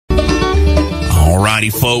righty,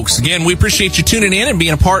 folks. Again, we appreciate you tuning in and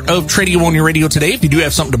being a part of Tradio on your radio today. If you do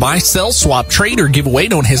have something to buy, sell, swap, trade, or give away,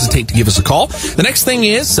 don't hesitate to give us a call. The next thing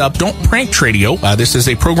is, don't prank Tradio. This is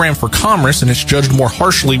a program for commerce, and it's judged more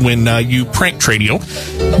harshly when you prank Tradio.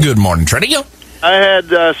 Good morning, Tradio. I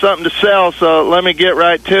had something to sell, so let me get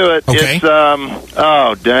right to it. Okay. It's,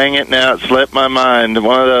 oh, dang it, now it slipped my mind.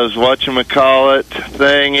 One of those whatchamacallit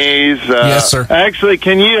thingies. Yes, sir. Actually,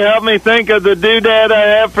 can you help me think of the doodad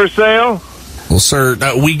I have for sale? Well, sir,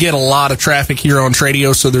 we get a lot of traffic here on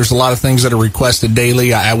Tradio, so there's a lot of things that are requested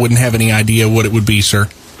daily. I wouldn't have any idea what it would be, sir.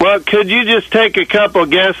 Well, could you just take a couple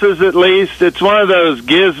guesses at least? It's one of those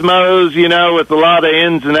gizmos, you know, with a lot of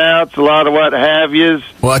ins and outs, a lot of what have yous.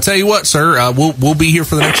 Well, I tell you what, sir, we'll be here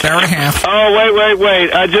for the next hour and a half. Oh,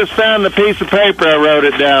 wait. I just found the piece of paper I wrote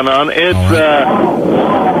it down on. It's,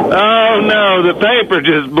 oh, no, the paper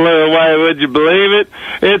just blew away. Would you believe it?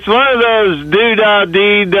 It's one of those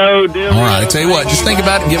doo-dah-dee-do. All right, I tell you what, just think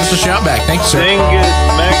about it and give us a shout back. Thank you, sir. Mechanism.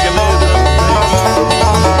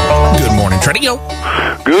 Good morning, Tradio.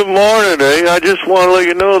 Good morning, eh? I just want to let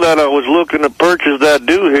you know that I was looking to purchase that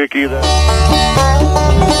doohickey.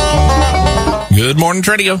 Good morning,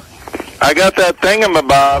 Tradio. I got that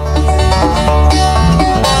thingamabob.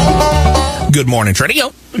 Good morning,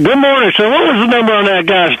 Tradio. Good morning, sir. What was the number on that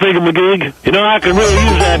guy's thingamagig? You know, I could really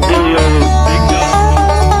use that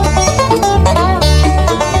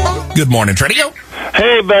video. Good morning, Tradio.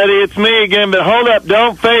 Hey, buddy, it's me again, but hold up.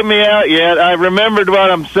 Don't fade me out yet. I remembered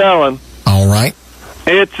what I'm selling. All right.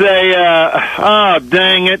 It's oh,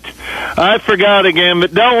 dang it. I forgot again,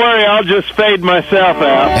 but don't worry, I'll just fade myself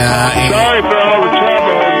out. Sorry for all the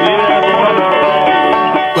trouble. You have a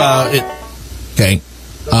wonderful day. Okay.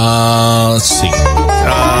 Let's see.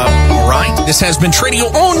 All right. This has been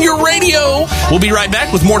Tradio on your radio. We'll be right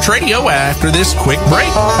back with more Tradio after this quick break.